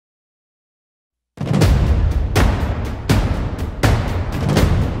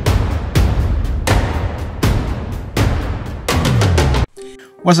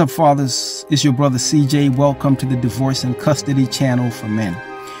What's up, fathers? It's your brother CJ. Welcome to the Divorce and Custody channel for men.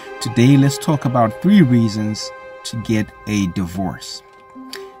 Today, let's talk about 3 reasons to get a divorce.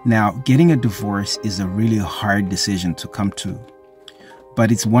 Now, getting a divorce is a really hard decision to come to,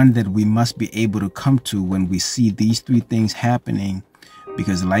 but it's one that we must be able to come to when we see these 3 things happening,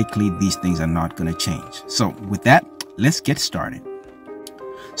 because likely these things are not going to change. So with that, let's get started.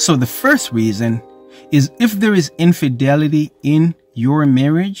 So the first reason is if there is infidelity in your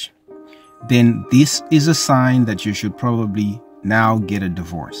marriage, then this is a sign that you should probably now get a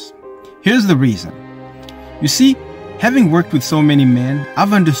divorce. Here's the reason. You see, having worked with so many men,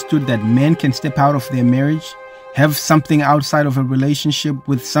 I've understood that men can step out of their marriage, have something outside of a relationship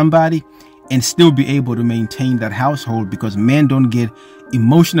with somebody, and still be able to maintain that household, because men don't get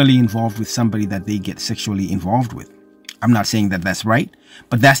emotionally involved with somebody that they get sexually involved with. I'm not saying that that's right,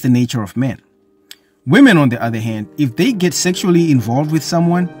 but that's the nature of men. Women, on the other hand, if they get sexually involved with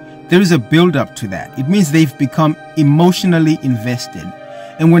someone, there is a build-up to that. It means they've become emotionally invested.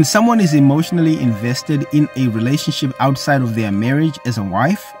 And when someone is emotionally invested in a relationship outside of their marriage as a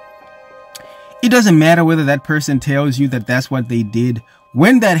wife, it doesn't matter whether that person tells you that that's what they did.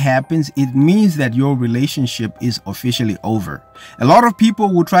 When that happens, it means that your relationship is officially over. A lot of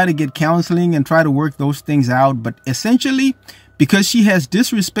people will try to get counseling and try to work those things out, but essentially, because she has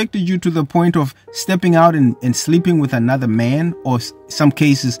disrespected you to the point of stepping out and sleeping with another man, or some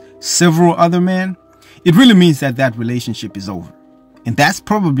cases, several other men, it really means that that relationship is over. And that's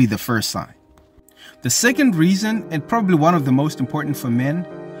probably the first sign. The second reason, and probably one of the most important for men,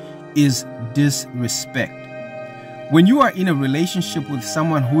 is disrespect. When you are in a relationship with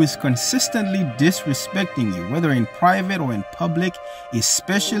someone who is consistently disrespecting you, whether in private or in public,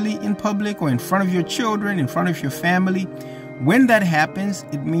 especially in public or in front of your children, in front of your family, when that happens,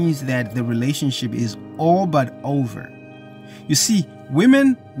 it means that the relationship is all but over. You see,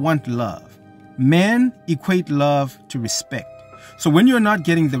 women want love. Men equate love to respect. So when you're not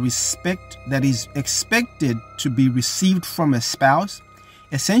getting the respect that is expected to be received from a spouse,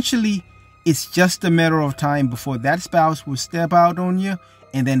 essentially, it's just a matter of time before that spouse will step out on you,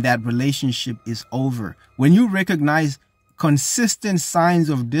 and then that relationship is over. When you recognize consistent signs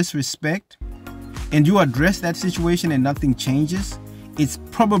of disrespect and you address that situation and nothing changes, it's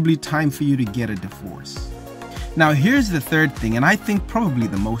probably time for you to get a divorce. Now, here's the third thing, and I think probably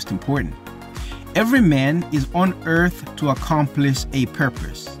the most important. Every man is on earth to accomplish a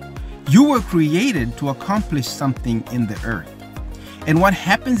purpose. You were created to accomplish something in the earth. And what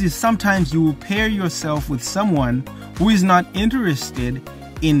happens is sometimes you will pair yourself with someone who is not interested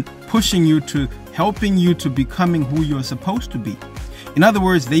in pushing you to helping you to becoming who you're supposed to be. In other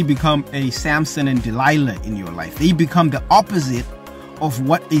words, they become a Samson and Delilah in your life. They become the opposite of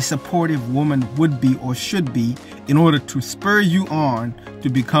what a supportive woman would be or should be in order to spur you on to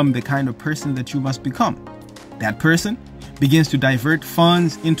become the kind of person that you must become. That person begins to divert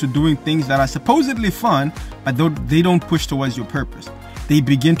funds into doing things that are supposedly fun, but they don't push towards your purpose. They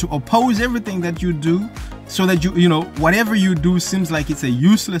begin to oppose everything that you do, so that whatever you do seems like it's a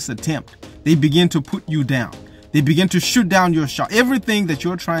useless attempt. They begin to put you down. They begin to shoot down your shot. Everything that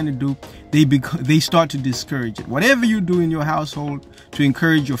you're trying to do, they start to discourage it. Whatever you do in your household to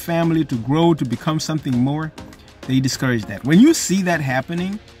encourage your family to grow, to become something more, they discourage that. When you see that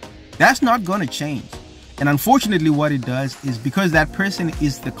happening, that's not going to change. And unfortunately, what it does is, because that person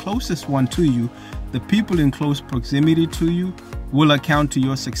is the closest one to you, the people in close proximity to you will account to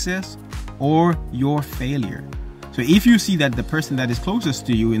your success or your failure. So if you see that the person that is closest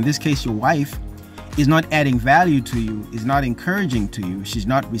to you, in this case your wife, is not adding value to you, is not encouraging to you, she's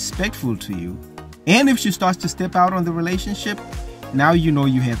not respectful to you, and if she starts to step out on the relationship, now you know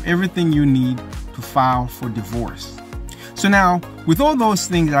you have everything you need to file for divorce. So now, with all those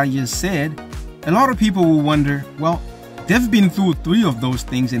things I just said, a lot of people will wonder, well, they've been through 3 of those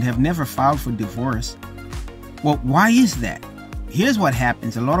things and have never filed for divorce. Well, why is that? Here's what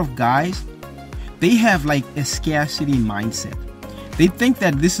happens. A lot of guys, they have like a scarcity mindset. They think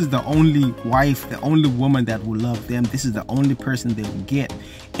that this is the only wife, the only woman that will love them. This is the only person they will get.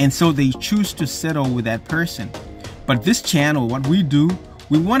 And so they choose to settle with that person. But this channel, what we do,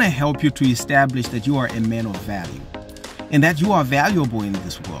 we want to help you to establish that you are a man of value, and that you are valuable in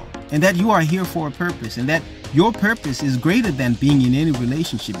this world, and that you are here for a purpose, and that your purpose is greater than being in any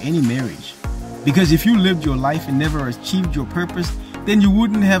relationship, any marriage. Because if you lived your life and never achieved your purpose, then you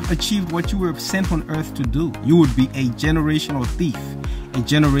wouldn't have achieved what you were sent on earth to do. You would be a generational thief, a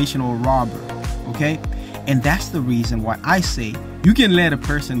generational robber, okay? And that's the reason why I say you can let a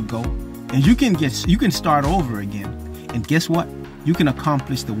person go, and you can start over again. And guess what? You can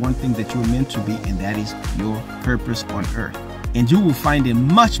accomplish the one thing that you're meant to be, and that is your purpose on earth. and you will find a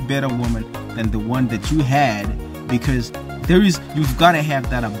much better woman than the one that you had, because you've got to have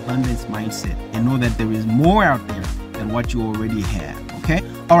that abundance mindset and know that there is more out there than what you already have. Okay?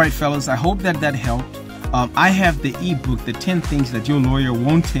 All right, fellas, I hope that helped. I have the ebook, The 10 Things That Your Lawyer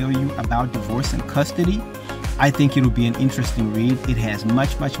Won't Tell You About Divorce and Custody. I think it'll be an interesting read. It has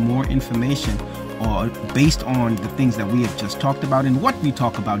much more information based on the things that we have just talked about and what we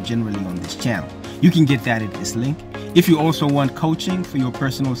talk about generally on this channel. You can get that at this link. If you also want coaching for your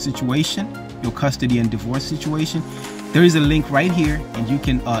personal situation, your custody and divorce situation, there is a link right here, and you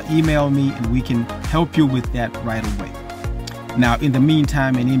can email me and we can help you with that right away. Now, in the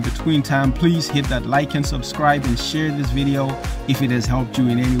meantime and in between time, please hit that like and subscribe and share this video if it has helped you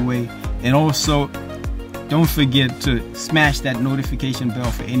in any way. And also, don't forget to smash that notification bell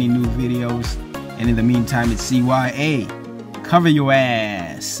for any new videos. And in the meantime, it's CYA. Cover your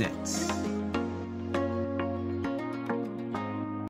assets.